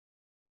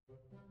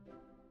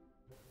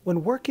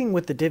When working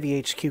with the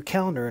DivvyHQ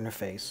calendar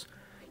interface,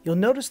 you'll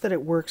notice that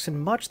it works in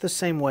much the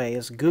same way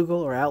as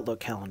Google or Outlook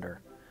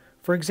Calendar.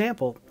 For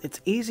example, it's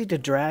easy to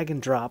drag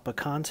and drop a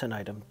content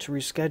item to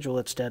reschedule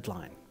its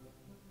deadline.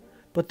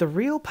 But the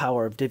real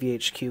power of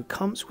DivvyHQ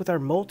comes with our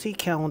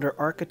multi-calendar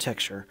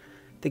architecture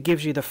that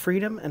gives you the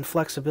freedom and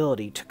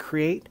flexibility to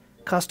create,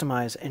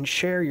 customize, and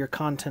share your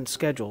content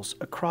schedules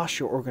across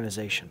your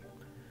organization.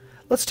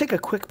 Let's take a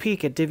quick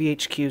peek at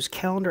DivvyHQ's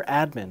calendar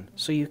admin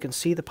so you can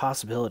see the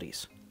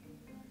possibilities.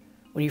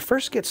 When you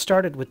first get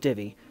started with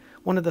Divi,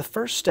 one of the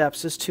first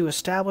steps is to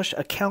establish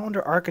a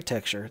calendar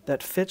architecture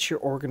that fits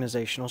your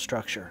organizational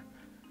structure.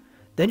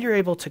 Then you're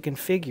able to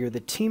configure the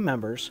team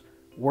members,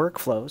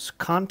 workflows,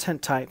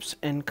 content types,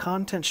 and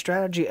content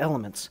strategy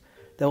elements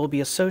that will be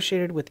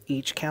associated with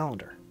each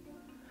calendar.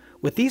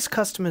 With these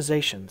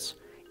customizations,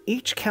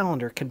 each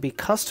calendar can be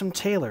custom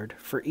tailored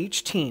for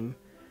each team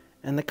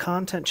and the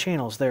content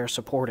channels they are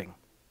supporting.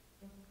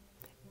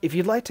 If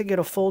you'd like to get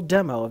a full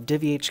demo of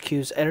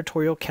DivvyHQ's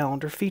editorial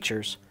calendar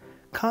features,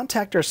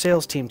 contact our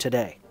sales team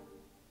today.